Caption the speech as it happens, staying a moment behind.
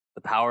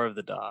The Power of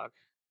the Dog.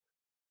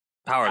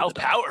 Power How of the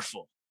Dog.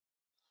 powerful.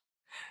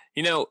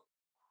 You know,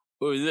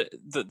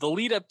 the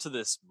lead up to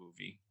this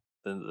movie,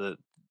 the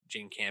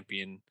Jane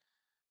Campion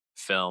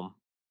film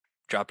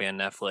dropping on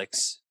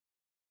Netflix,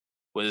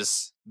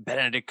 was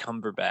Benedict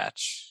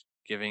Cumberbatch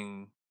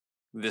giving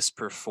this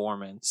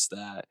performance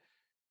that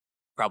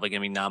probably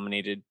going to be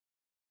nominated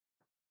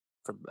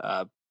for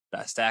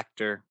Best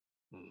Actor.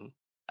 Mm-hmm.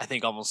 I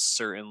think almost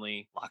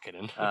certainly. Lock it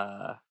in.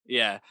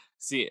 Yeah.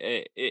 See,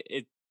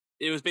 it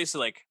was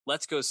basically like,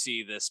 let's go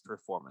see this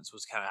performance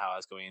was kind of how I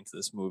was going into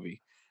this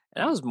movie.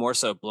 And I was more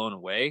so blown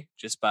away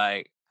just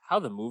by how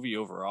the movie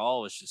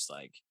overall was just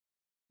like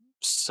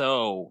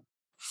so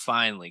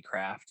finely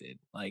crafted.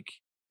 Like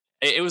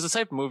it was the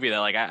type of movie that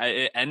like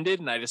it ended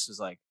and I just was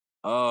like,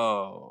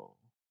 oh,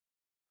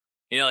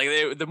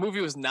 like the movie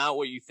was not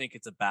what you think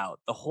it's about.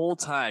 The whole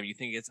time you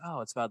think it's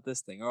about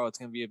this thing. Oh, it's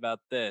going to be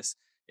about this.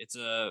 It's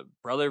a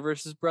brother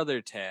versus brother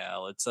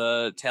tale. It's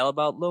a tale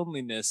about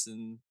loneliness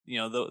and,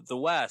 the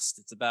West.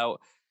 It's about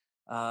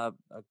a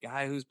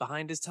guy who's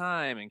behind his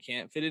time and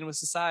can't fit in with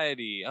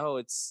society. Now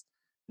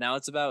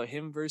it's about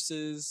him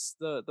versus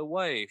the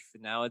wife.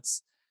 Now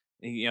it's,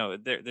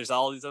 there's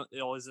always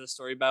a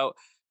story about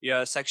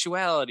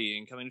sexuality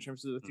and coming to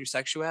terms with your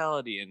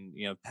sexuality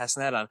and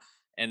passing that on.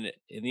 And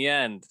in the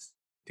end,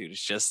 dude,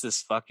 it's just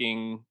this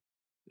fucking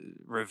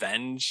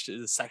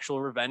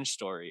sexual revenge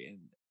story. And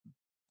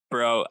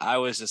bro, I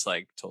was just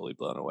like totally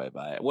blown away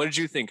by it. What did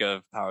you think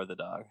of Power of the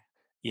Dog?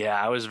 Yeah,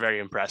 I was very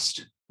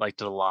impressed.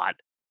 Liked it a lot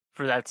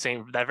for that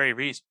very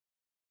reason.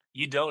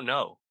 You don't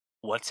know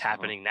what's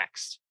happening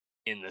next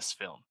in this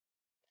film.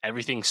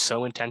 Everything's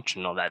so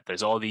intentional that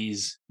there's all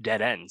these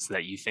dead ends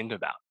that you think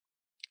about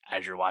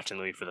as you're watching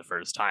the movie for the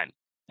first time,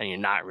 and you're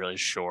not really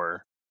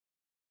sure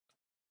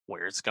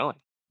where it's going.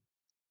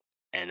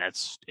 And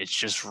it's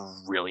just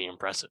really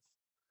impressive.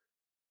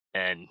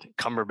 And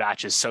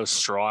Cumberbatch is so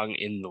strong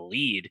in the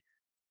lead,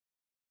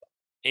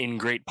 in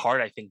great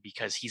part, I think,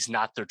 because he's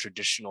not the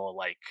traditional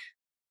like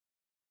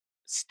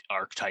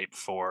archetype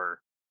for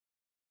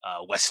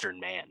Western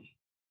man,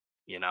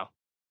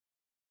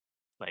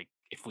 like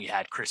if we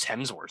had Chris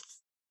Hemsworth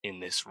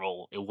in this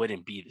role, it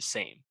wouldn't be the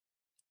same.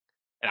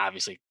 And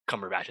obviously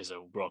Cumberbatch is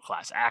a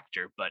world-class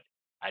actor, but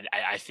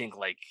I think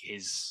like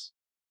his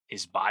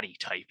body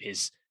type,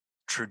 his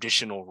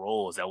traditional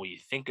roles that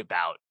we think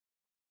about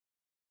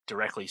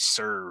directly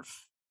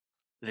serve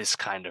this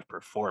kind of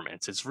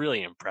performance. It's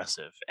really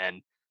impressive.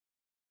 And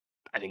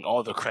I think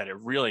all the credit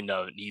really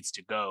needs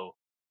to go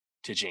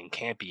to Jane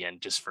Campion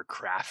just for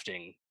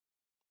crafting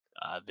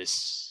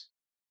this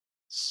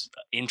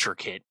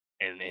intricate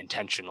and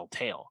intentional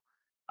tale.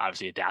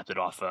 Obviously adapted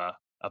off a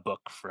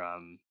book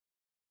from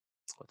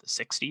the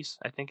 60s,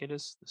 I think it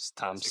is. This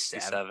Tom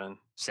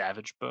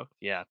Savage book.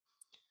 Yeah.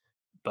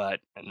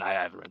 And I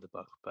haven't read the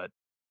book, but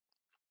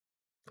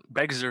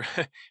begs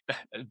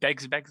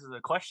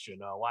the question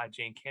why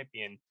Jane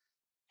Campion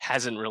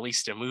hasn't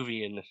released a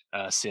movie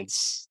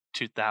since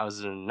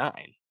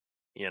 2009,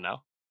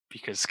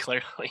 because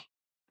clearly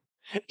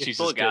she's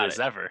as good as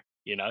ever.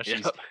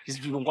 She's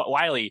been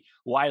widely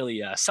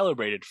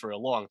celebrated for a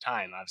long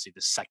time. Obviously,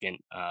 the second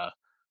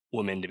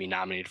woman to be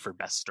nominated for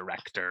Best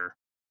Director,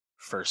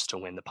 first to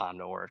win the Palme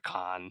d'Or at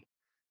Cannes,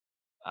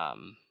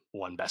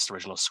 won Best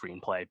Original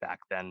Screenplay back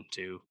then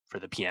too for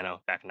The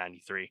Piano back in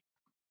 '93.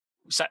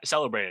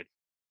 Celebrated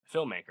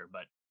filmmaker,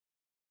 but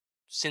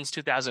since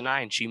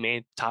 2009, she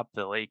made Top of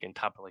the Lake and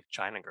Top of the Lake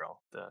China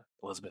Girl, the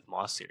Elizabeth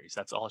Moss series.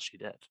 That's all she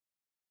did.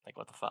 Like,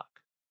 what the fuck?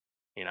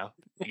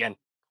 Again,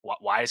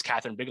 why is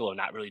Catherine Bigelow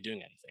not really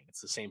doing anything?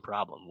 It's the same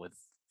problem with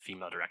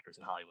female directors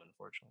in Hollywood,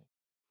 unfortunately.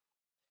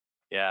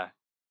 Yeah.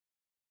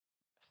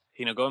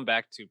 Going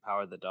back to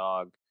Power of the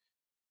Dog,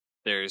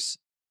 there's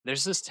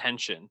this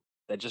tension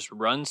that just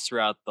runs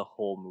throughout the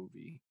whole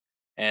movie.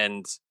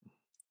 And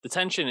the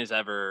tension is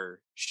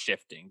ever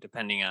shifting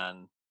depending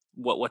on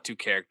what two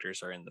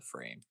characters are in the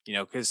frame,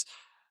 because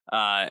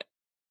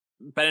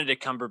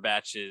Benedict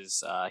Cumberbatch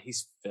is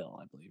he's Phil,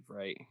 I believe,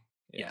 right?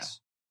 Yes.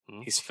 Yeah.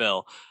 Mm-hmm. He's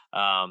Phil.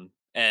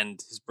 And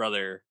his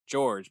brother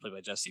George, played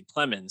by Jesse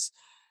Plemons,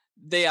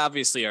 they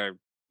obviously are,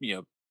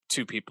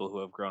 two people who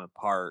have grown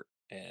apart,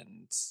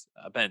 and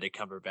Benedict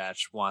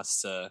Cumberbatch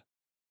wants to,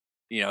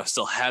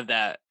 still have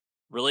that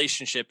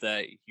relationship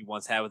that he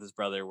once had with his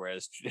brother,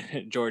 whereas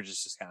George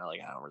is just kind of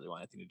like, I don't really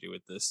want anything to do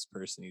with this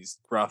person. He's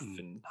gruff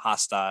and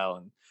hostile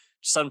and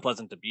just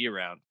unpleasant to be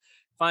around.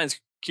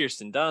 Finds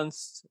Kirsten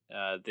Dunst.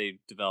 They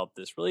develop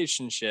this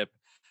relationship.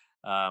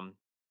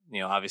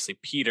 Obviously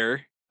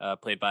Peter,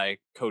 played by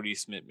Cody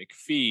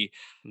Smit-McPhee,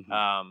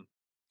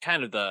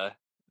 kind of the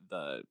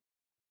I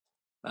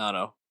don't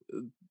know,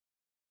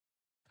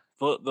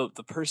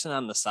 the person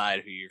on the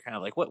side who you're kind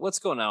of like, what's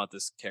going on with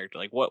this character?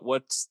 Like,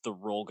 what's the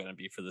role going to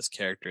be for this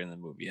character in the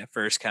movie? At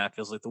first, kind of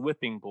feels like the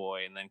whipping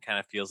boy, and then kind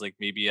of feels like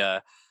maybe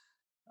a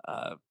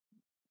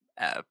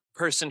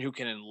person who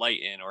can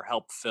enlighten or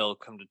help Phil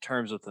come to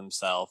terms with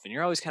himself. And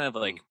you're always kind of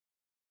like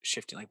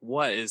shifting, like,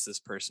 what is this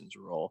person's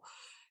role?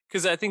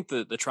 Because I think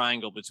the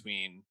triangle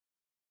between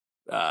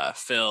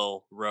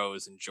Phil,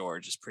 Rose, and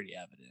George is pretty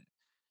evident.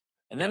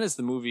 And then Yep. as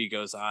the movie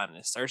goes on, and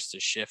it starts to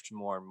shift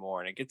more and more,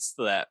 and it gets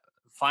to that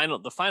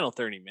the final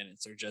 30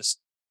 minutes are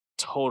just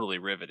totally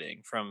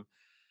riveting. From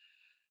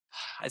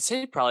I'd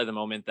say probably the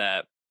moment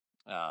that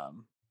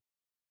um,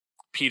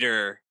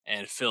 Peter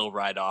and Phil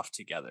ride off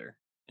together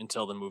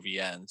until the movie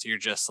ends. You're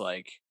just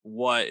like,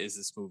 what is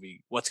this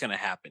movie? What's going to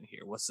happen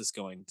here? What's this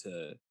going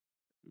to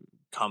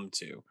come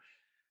to?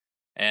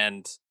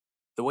 And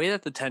the way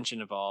that the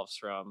tension evolves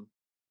from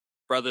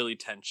brotherly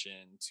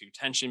tension to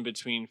tension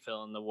between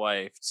Phil and the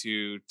wife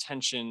to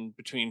tension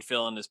between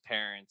Phil and his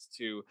parents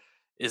to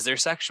is there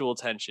sexual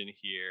tension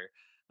here?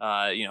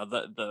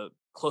 The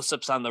close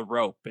ups on the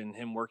rope and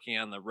him working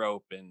on the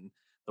rope and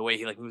the way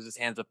he like moves his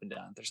hands up and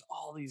down. There's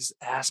all these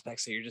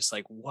aspects that you're just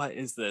like, what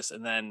is this?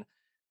 And then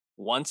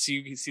once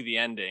you see the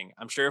ending,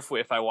 I'm sure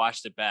if I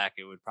watched it back,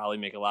 it would probably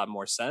make a lot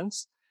more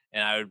sense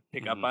and I would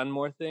pick up Hmm. on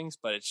more things.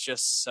 But it's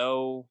just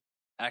so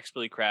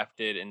expertly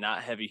crafted and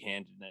not heavy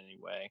handed in any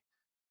way,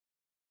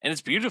 and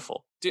it's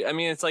beautiful. Dude, I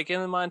mean, it's like in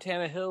the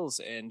Montana hills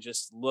and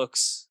just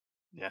looks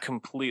Yeah.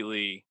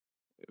 completely.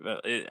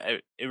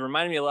 It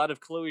reminded me a lot of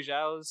Chloe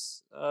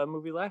Zhao's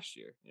movie last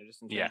year,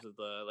 just in Yeah. terms of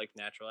the like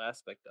natural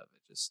aspect of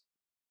it. Just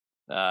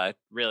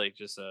really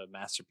just a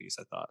masterpiece,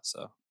 I thought.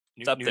 So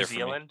it's up New there for me.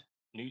 Zealand.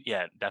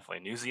 Yeah,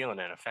 definitely New Zealand,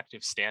 an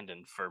effective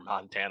stand-in for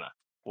Montana.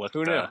 Who Looked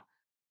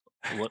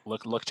knew?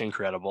 looked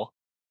incredible.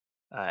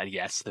 And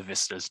yes, the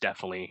vistas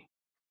definitely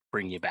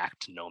bring you back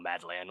to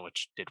Nomadland,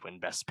 which did win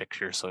Best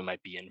Picture, so we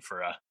might be in for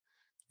a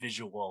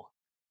visual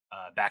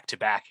back to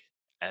back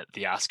at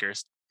the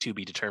Oscars to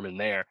be determined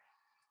there.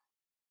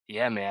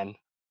 Yeah, man.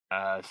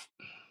 Uh,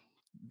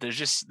 there's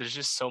just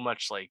so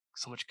much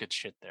good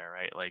shit there,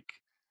 right? Like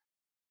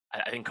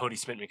I think Cody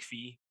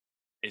Smit-McPhee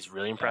is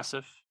really Yeah,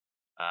 impressive.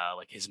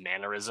 Like his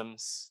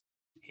mannerisms,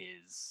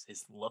 his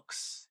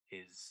looks,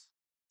 his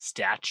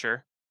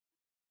stature,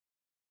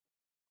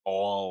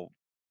 all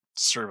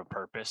serve a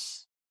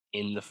purpose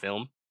in the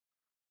film.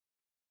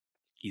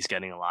 He's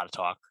getting a lot of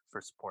talk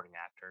for supporting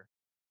actor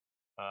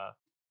uh,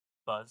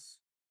 buzz,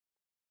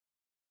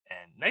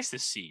 and nice to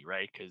see,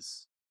 right?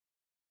 Because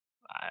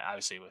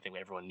obviously, I think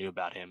everyone knew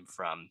about him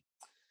from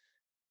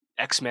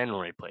X Men,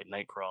 where he played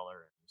Nightcrawler,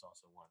 and he was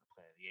also one of the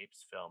Planet of the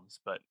Apes films,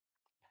 but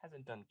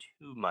hasn't done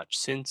too much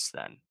since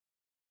then.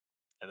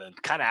 And then,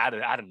 kind of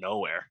out of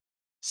nowhere,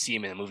 see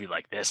him in a movie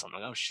like this. I'm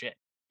like, oh shit,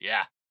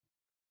 yeah,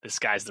 this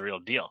guy's the real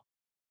deal.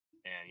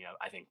 And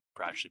I think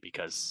partially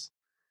because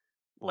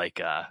like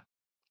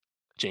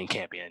Jane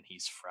Campion,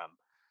 he's from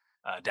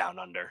Down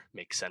Under.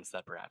 Makes sense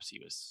that perhaps he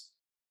was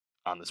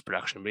on this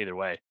production. But either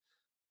way,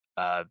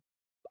 uh,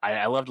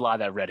 I loved a lot of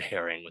that red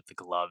herring with the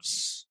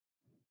gloves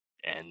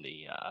and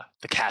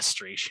the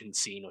castration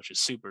scene, which is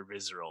super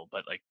visceral,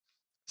 but like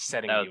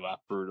setting that was you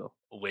up brutal.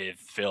 with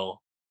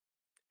Phil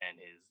and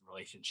his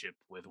relationship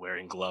with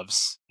wearing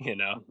gloves.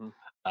 Hmm.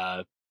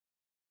 Uh,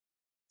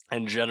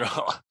 in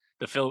general,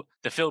 the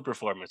Phil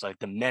performance, like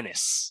the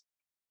menace,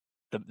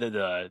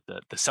 the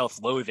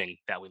self-loathing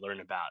that we learn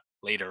about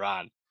later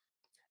on,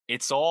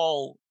 it's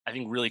all I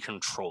think really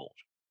controlled,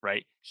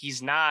 right?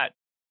 He's not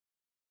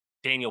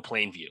Daniel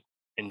Plainview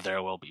in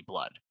There Will Be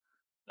Blood,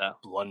 No,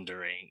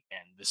 blundering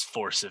and this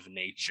force of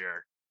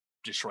nature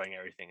destroying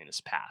everything in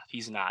his path.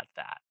 He's not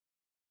that.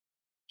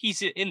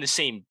 He's in the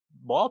same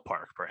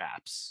ballpark,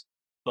 perhaps,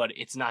 but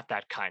it's not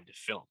that kind of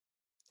film.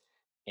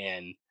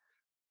 And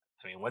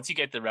I mean, once you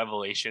get the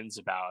revelations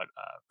about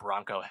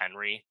Bronco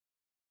Henry,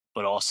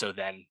 but also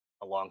then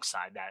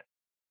alongside that,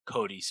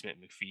 Cody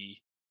Smit-McPhee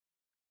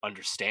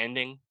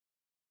understanding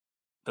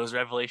those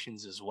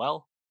revelations as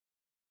well.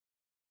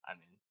 I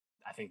mean,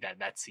 I think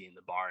that scene in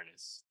the barn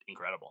is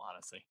incredible,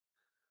 honestly.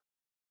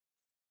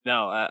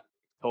 no,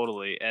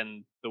 totally.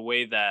 And the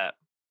way that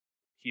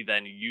he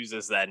then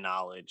uses that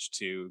knowledge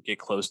to get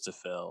close to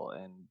Phil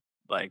and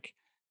like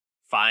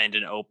find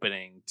an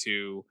opening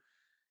to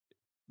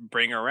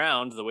bring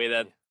around the way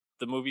that Yeah.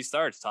 the movie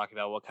starts, talking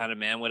about what kind of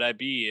man would I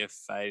be if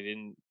I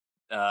didn't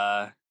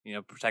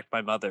protect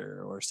my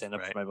mother or stand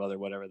up for Right. my mother,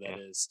 whatever that Yeah.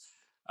 is.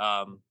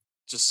 um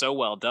just so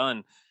well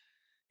done.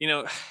 you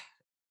know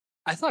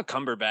I thought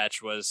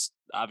Cumberbatch was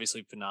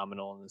obviously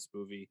phenomenal in this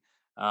movie.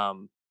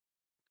 And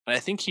I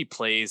think he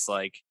plays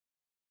like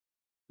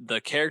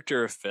the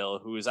character of Phil,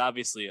 who is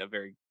obviously a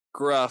very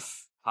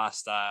gruff,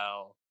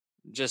 hostile,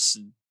 just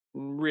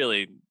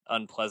really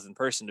unpleasant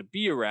person to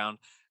be around,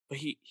 but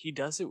he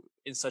does it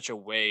in such a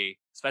way,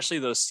 especially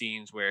those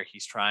scenes where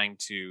he's trying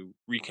to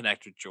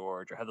reconnect with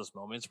George or have those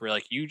moments where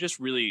like you just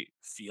really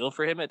feel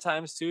for him at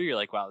times too. You're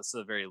like, wow, this is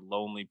a very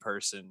lonely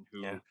person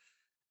Yeah. who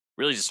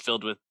really just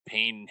filled with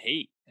pain and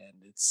hate.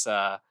 And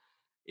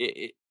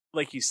it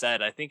like you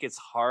said, I think uh it's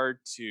hard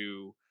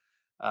to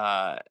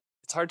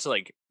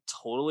like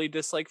totally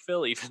dislike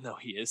Phil, even though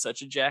he is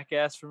such a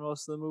jackass for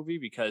most of the movie,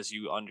 because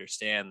you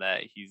understand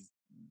that he's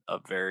a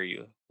very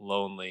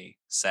lonely,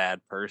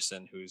 sad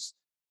person who's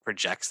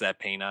projects that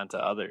pain onto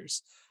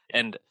others. Yeah.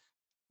 And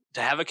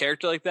to have a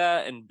character like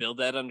that and build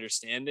that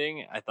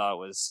understanding, I thought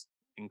was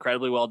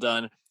incredibly well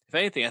done. If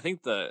anything, I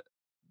think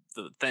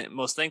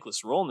most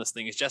thankless role in this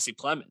thing is Jesse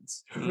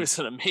Plemons, who Mm, is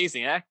an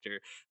amazing actor,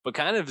 but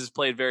kind of has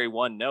played very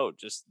one note.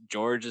 Just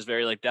George is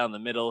very like down the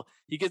middle.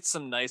 He gets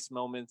some nice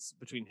moments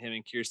between him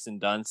and Kirsten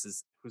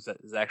Dunst, who's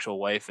his actual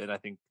wife, and I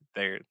think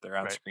their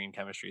on right. screen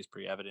chemistry is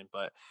pretty evident.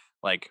 But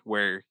like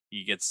where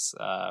he gets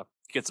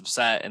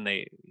upset and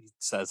he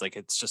says like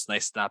it's just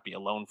nice to not be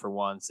alone for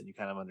once, and you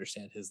kind of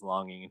understand his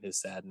longing and his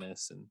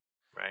sadness, and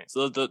Right.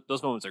 so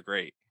those moments are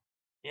great.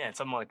 Yeah, and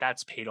something like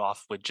that's paid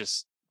off with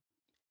just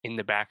in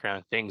the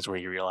background things where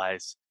you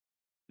realize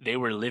they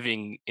were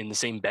living in the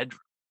same bedroom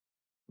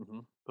Hmm.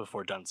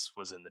 before Dunst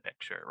was in the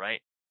picture,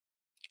 right?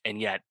 And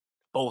yet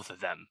both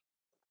of them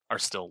are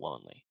still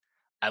lonely.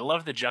 I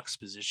love the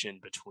juxtaposition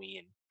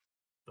between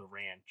the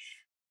ranch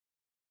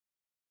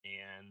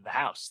and the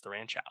house, the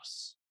ranch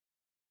house.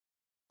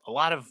 A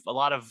lot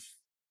of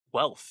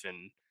wealth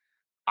and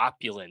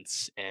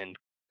opulence and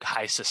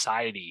high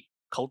society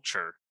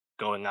culture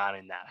going on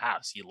in that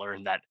house. You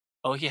learn that,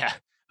 oh yeah,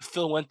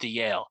 Phil went to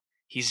Yale.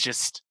 He's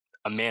just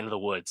a man of the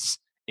woods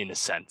in a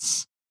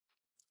sense.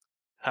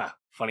 Huh.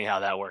 Funny how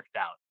that worked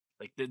out.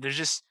 Like there's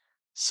just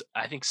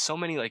I think so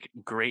many like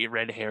great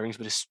red herrings,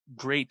 but it's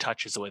great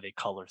touches the way they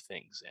color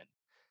things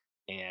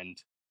in. And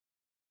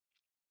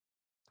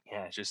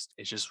yeah,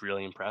 it's just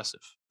really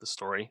impressive. The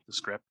story, the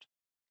script,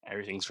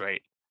 everything's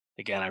great.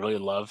 Again, I really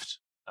loved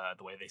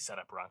the way they set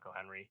up Bronco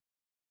Henry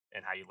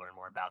and how you learn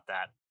more about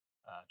that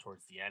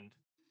towards the end.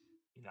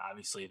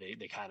 Obviously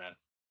they kind of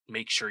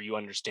make sure you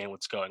understand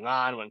what's going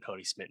on when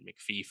Cody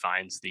Smit-McPhee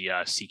finds the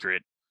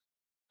secret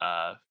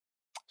uh,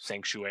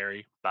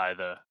 sanctuary by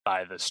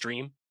the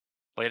stream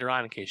later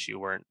on, in case you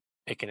weren't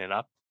picking it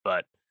up.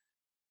 But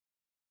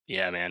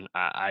yeah, man,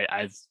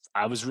 I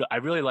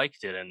really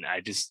liked it, and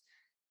I just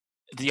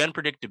the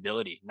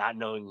unpredictability, not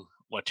knowing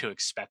what to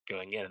expect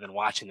going in, and then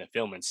watching the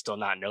film and still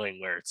not knowing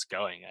where it's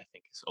going, I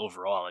think is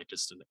overall like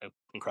just an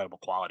incredible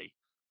quality.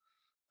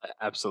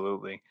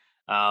 Absolutely.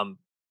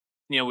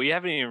 We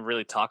haven't even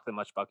really talked that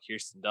much about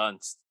Kirsten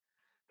Dunst,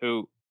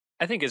 who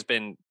I think has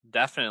been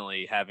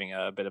definitely having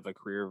a bit of a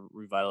career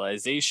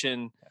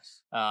revitalization.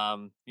 Yes,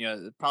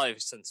 Probably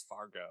since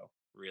Fargo,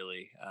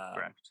 really.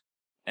 correct.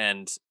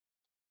 And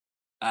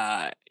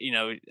uh, you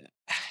know,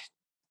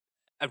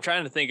 I'm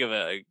trying to think of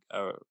a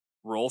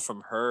role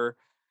from her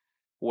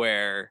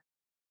where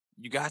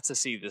you got to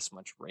see this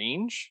much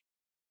range.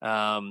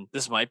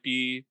 This might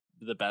be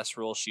the best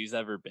role she's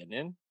ever been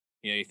in.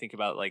 You think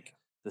about like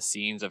the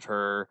scenes of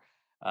her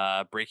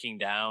breaking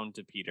down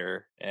to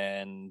Peter,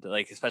 and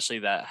like especially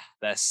that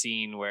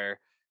scene where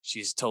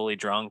she's totally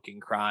drunk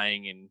and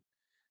crying and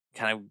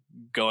kind of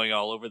going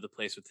all over the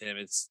place with him.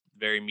 It's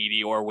very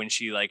meaty. Or when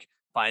she like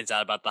finds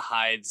out about the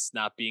hides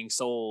not being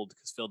sold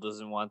because Phil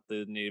doesn't want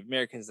the Native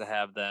Americans to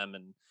have them,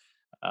 and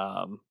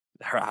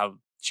how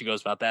she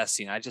goes about that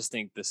scene. I just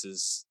think this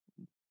is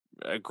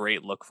a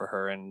great look for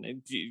her.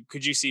 And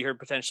could you see her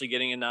potentially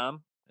getting a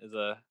nom as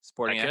a I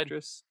supporting could,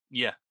 actress?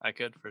 yeah, I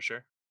could for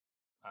sure.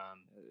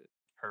 Um,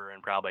 Her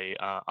and probably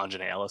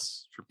Anjanae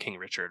Ellis from King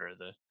Richard are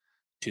the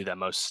two that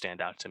most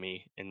stand out to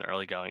me in the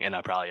early going, and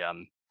I probably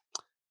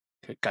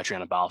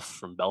Catriona Balfe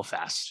from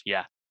Belfast.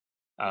 Yeah,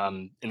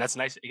 Mhm. and that's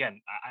nice.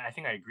 Again, I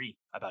think I agree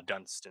about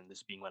Dunst and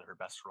this being one of her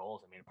best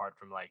roles. I mean, apart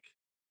from like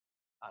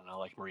I don't know,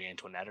 like Marie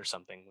Antoinette or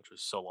something, which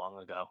was so long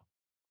ago,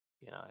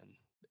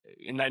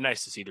 and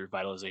nice to see the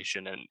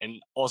revitalization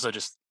and also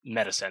just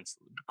meta sense.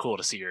 Cool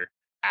to see her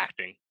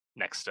acting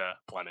next to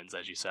Plemons,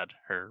 as you said,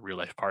 her real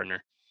life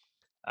partner.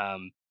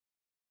 Um,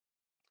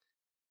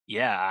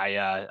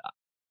 yeah,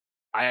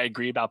 I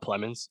agree about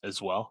Plemons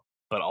as well,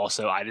 but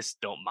also I just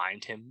don't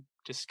mind him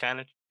just kind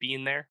of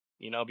being there,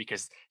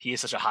 because he is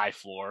such a high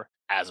floor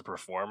as a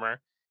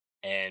performer,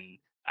 and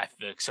I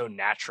feel like so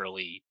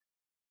naturally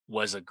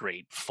was a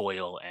great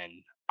foil and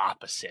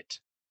opposite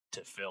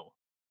to Phil,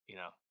 you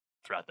know,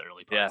 throughout the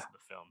early Yeah. parts of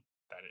the film.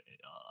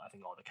 I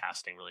think all the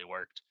casting really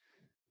worked,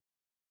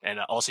 and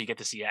also you get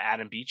to see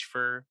Adam Beach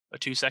for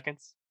 2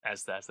 seconds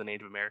as the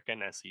Native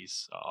American, as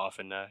he's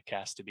often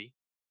cast to be.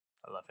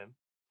 I love him.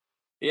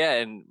 Yeah.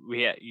 And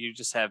you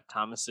just have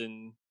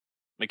Thomason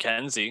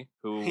McKenzie,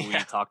 who Yeah, we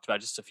talked about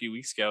just a few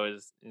weeks ago,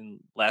 is in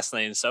Last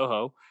Night in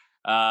Soho,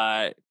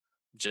 uh,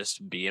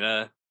 just being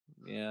a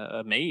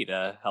maid,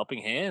 a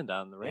helping hand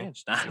on the yeah,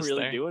 ranch, not just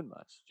really there. doing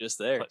much, just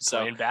there. So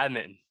Playing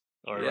badminton,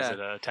 or was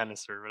yeah, it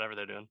tennis or whatever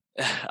they're doing?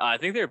 I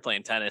think they were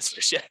playing tennis.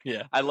 But yeah,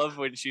 Yeah, I love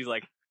when she's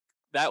like,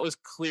 "That was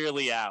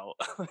clearly out."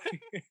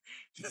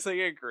 Just like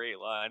a great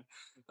line.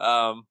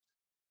 Um,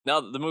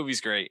 no, the movie's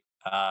great.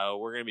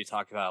 We're gonna be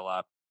talking about it a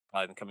lot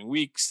probably in the coming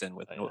weeks, and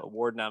with oh, no yeah.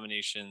 award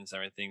nominations, and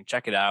everything.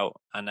 Check it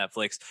out on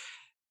Netflix.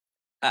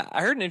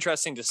 I heard an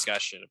interesting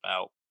discussion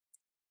about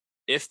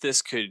if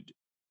this could,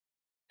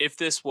 if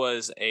this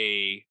was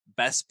a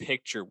Best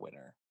Picture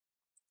winner,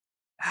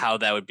 how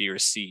that would be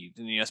received,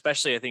 and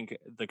especially I think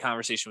the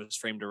conversation was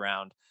framed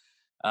around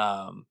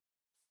um,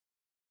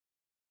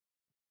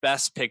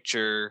 Best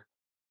Picture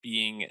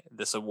being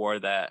this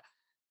award that,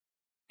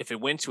 if it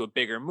went to a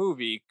bigger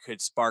movie, could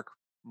spark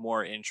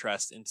more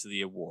interest into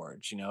the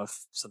awards.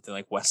 If something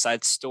like West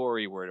Side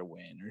Story were to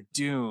win, or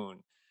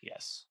Dune.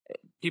 Yes.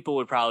 people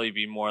would probably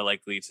be more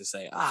likely to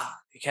say, the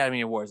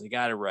Academy Awards, they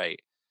got it right.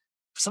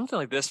 Something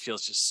like this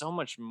feels just so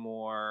much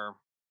more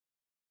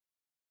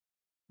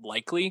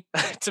likely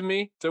to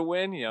me to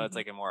win. It's Hmm.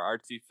 like a more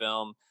artsy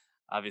film,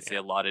 obviously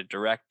Yeah. a lauded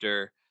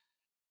director.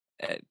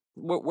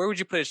 Where would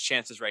you put his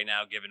chances right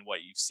now, given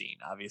what you've seen?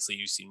 Obviously,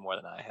 you've seen more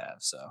than I have.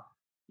 So,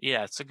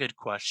 Yeah, it's a good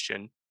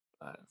question.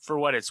 For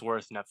what it's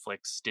worth,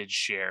 Netflix did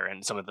share,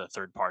 and some of the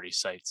third party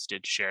sites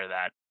did share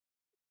that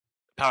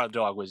Power of the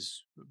Dog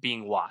was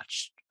being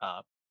watched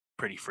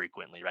pretty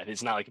frequently, right?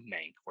 It's not like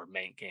Mank, where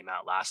Mank came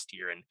out last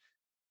year and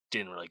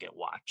didn't really get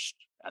watched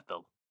at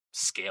the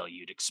scale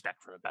you'd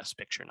expect from a Best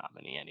Picture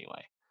nominee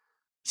anyway.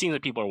 Seems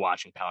like people are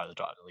watching Power of the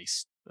Dog at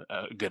least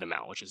a good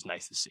amount, which is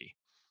nice to see.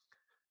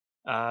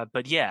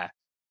 But yeah,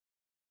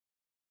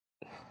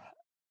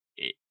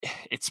 it,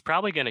 it's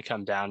probably going to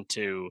come down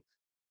to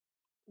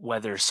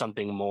whether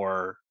something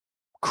more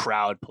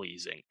crowd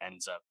pleasing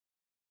ends up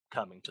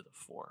coming to the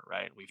fore,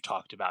 right? We've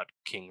talked about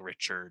King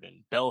Richard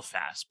and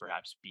Belfast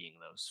perhaps being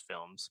those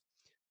films.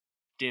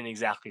 Didn't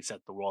exactly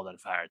set the world on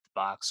fire at the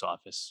box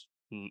office.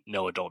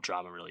 No adult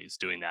drama really is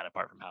doing that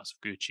apart from House of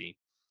Gucci.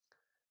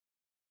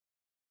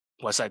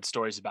 West Side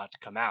Story is about to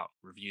come out.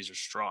 Reviews are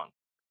strong.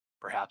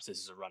 Perhaps this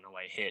is a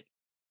runaway hit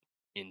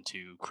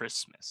into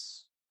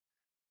Christmas.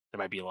 There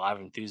might be a lot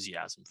of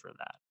enthusiasm for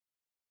that.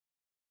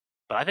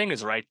 But I think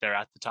it's right there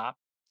at the top.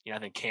 I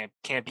think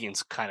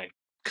Campion's kind of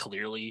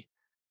clearly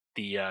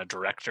the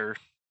director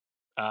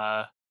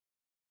uh,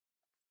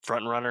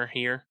 front runner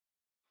here,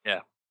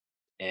 yeah,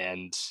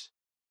 and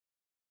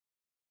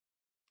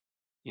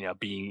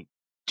being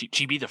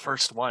to be the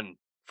first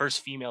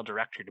female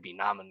director to be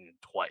nominated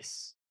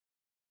twice.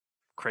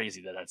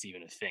 Crazy that that's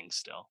even a thing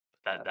still.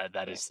 But that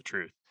yeah. is the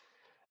truth.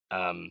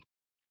 Um,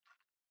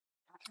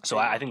 so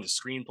I think the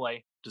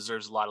screenplay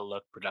deserves a lot of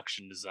look.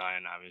 Production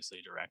design, obviously,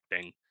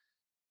 directing.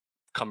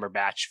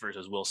 Cumberbatch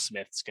versus Will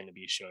Smith's going to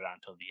be a showdown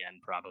till the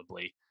end,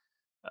 probably.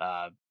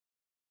 Uh,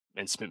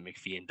 and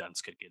Smit-McPhee and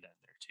Dunst could get in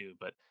there too.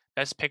 But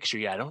Best Picture,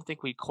 yeah, I don't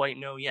think we quite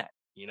know yet.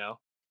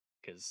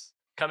 Because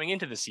coming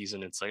into the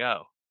season, it's like,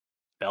 oh,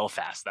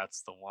 Belfast,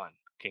 that's the one.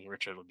 King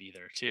Richard will be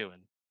there too,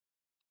 and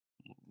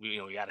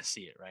we got to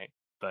see it, right?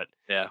 But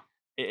Yeah.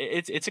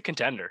 it's a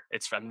contender.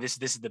 I mean, this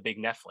is the big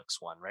Netflix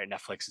one, right?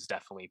 Netflix is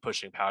definitely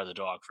pushing Power of the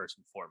Dog first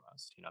and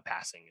foremost.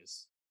 Passing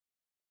is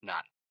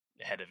not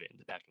ahead of it in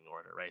the pecking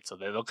order, right? So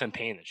they'll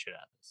campaign the shit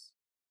out of this.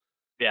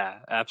 Yeah,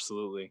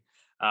 absolutely.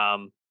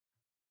 Um,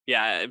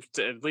 yeah,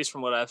 at least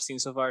from what I've seen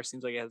so far, it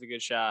seems like it has a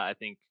good shot. I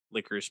think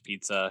Licorice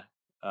Pizza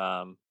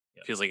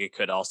Yep. feels like it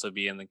could also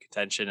be in the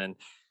contention. And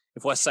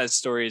if West Side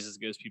Story is as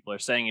good as people are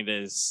saying it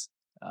is,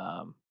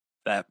 um,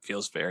 that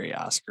feels very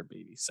Oscar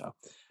baby. So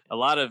a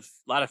lot of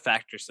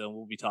factors. So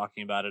we'll be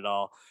talking about it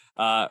all.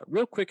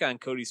 Real quick on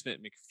Cody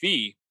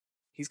Smith-McPhee.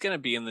 He's going to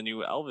be in the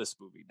new Elvis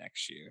movie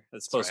next year.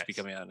 That's That's supposed to right. be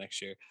coming out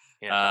next year.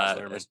 Yeah, Baz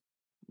Uh, Luhrmann.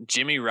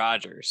 Jimmy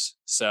Rogers.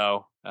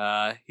 So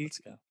Let's he's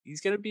go. he's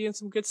gonna be in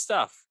some good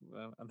stuff.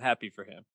 I'm happy for him.